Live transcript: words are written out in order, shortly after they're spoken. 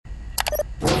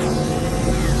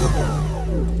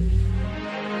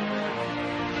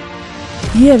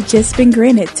You have just been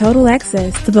granted total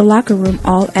access to the Locker Room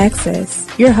All Access.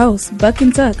 Your hosts, Buck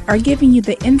and Tuck, are giving you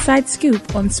the inside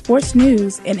scoop on sports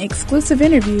news and exclusive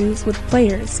interviews with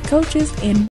players, coaches,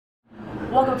 and...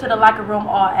 Welcome to the Locker Room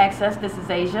All Access. This is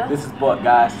Asia. This is Buck,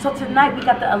 guys. So tonight we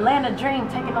got the Atlanta Dream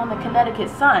taking on the Connecticut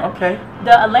Sun. Okay.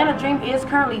 The Atlanta Dream is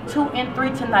currently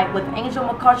 2-3 tonight with Angel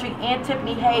McCoughtry and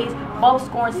Tiffany Hayes both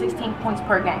scoring 16 points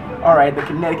per game. All right, the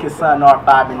Connecticut Sun are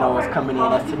 5-0 is coming in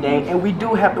as today, and we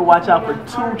do have to watch out for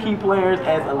two key players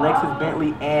as Alexis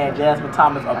Bentley and Jasmine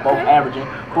Thomas are both averaging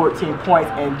 14 points,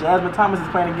 and Jasmine Thomas is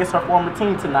playing against her former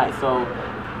team tonight, so...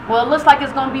 Well, it looks like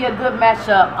it's going to be a good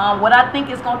matchup. What I think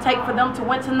it's going to take for them to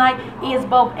win tonight is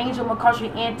both Angel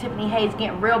McCoughtry and Tiffany Hayes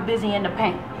getting real busy in the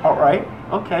paint. All right.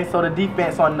 Okay, so the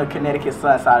defense on the Connecticut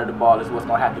Sun side of the ball is what's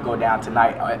going to have to go down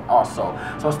tonight also.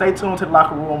 So stay tuned to the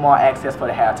Locker Room All Access for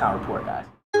the halftime report, guys.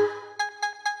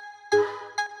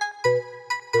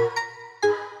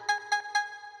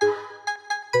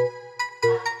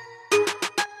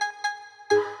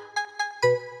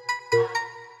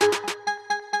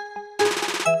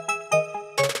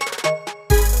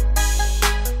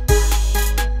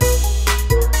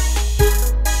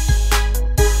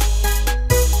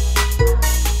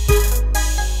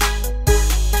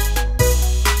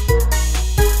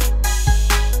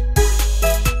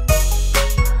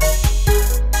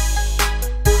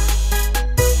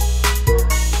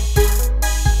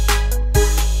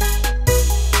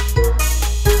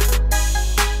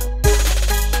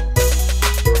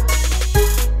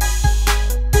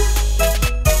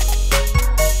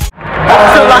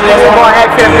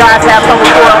 Guys, have some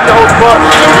report on the host book.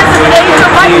 And this is Asia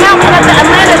right now. We got the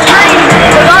Atlanta Dream.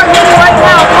 They are leading right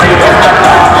now. 42 to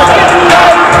 58.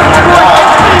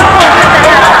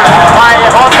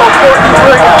 Alright, also Courtney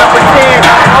Williams, number 10.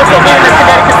 Also leading the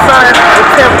Connecticut Sun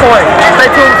with 10 points. Stay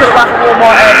tuned to the Locker Room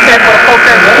All Access for the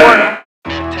post-game report.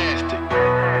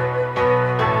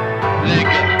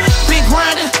 Been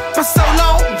grinding for so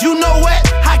long, you know what?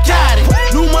 I got it.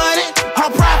 New money,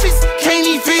 hard profits, can't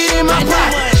even fit in my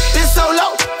pocket. Been so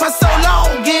low for so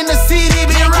long, in the city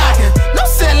been rocking. No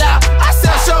sellout, I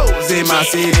sell shows in my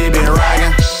city been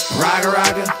rocking. Rockin',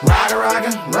 rockin', rockin',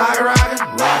 rockin', rockin',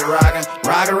 rockin', rockin', rockin',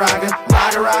 rockin', rockin', rockin',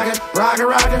 rockin', rockin', rockin',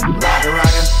 rockin', rockin',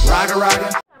 rockin',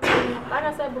 rockin'. Like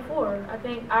I said before, I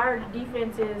think our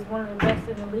defense is one of the best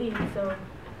in the league, so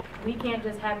we can't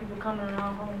just have people coming on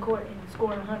our home court and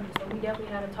scoring 100. So we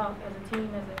definitely had to talk as a team,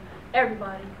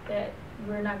 everybody, that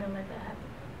we're not going to let that happen.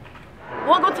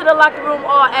 Welcome to the Locker Room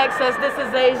All Access. This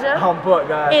is Asia. I'm Buck,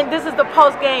 guys. And this is the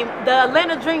post game. The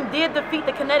Atlanta Dream did defeat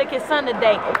the Connecticut Sun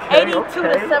today, 82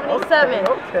 to 77.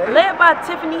 Led by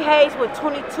Tiffany Hayes with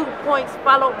 22 points,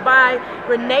 followed by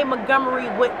Renee Montgomery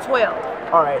with 12.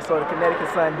 All right, so the Connecticut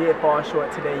Sun did fall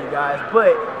short today, you guys.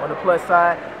 But on the plus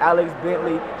side, Alex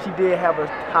Bentley, she did have a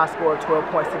high score of 12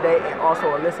 points today, and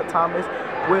also Alyssa Thomas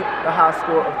with a high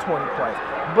score of 20 points.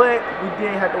 But we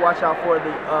did have to watch out for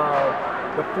the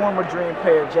former Dream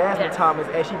player, Jasmine Thomas,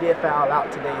 and she did foul out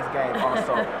today's game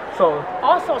also.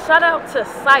 Also, shout out to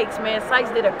Sykes, man. Sykes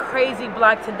did a crazy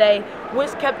block today,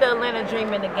 which kept the Atlanta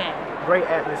Dream in the game. Great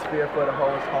atmosphere for the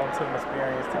host home team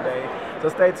experience today. So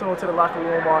stay tuned to the Locker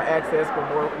Room All Access for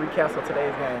more recaps of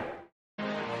today's game.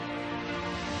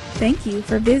 Thank you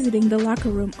for visiting the Locker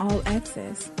Room All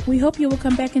Access. We hope you will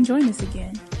come back and join us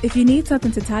again. If you need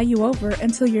something to tie you over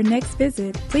until your next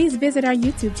visit, please visit our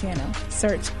YouTube channel.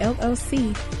 Search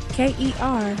LOCKEROOM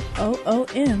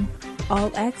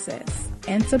All Access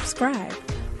and subscribe.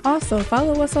 Also,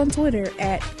 follow us on Twitter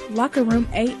at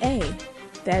LockerRoomAA.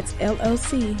 That's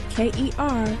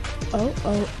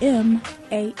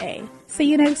LOCKEROOMAA. See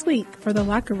you next week for the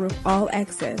Locker Room All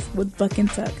Access with Buck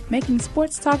and Tuck, making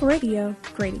sports talk radio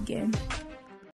great again.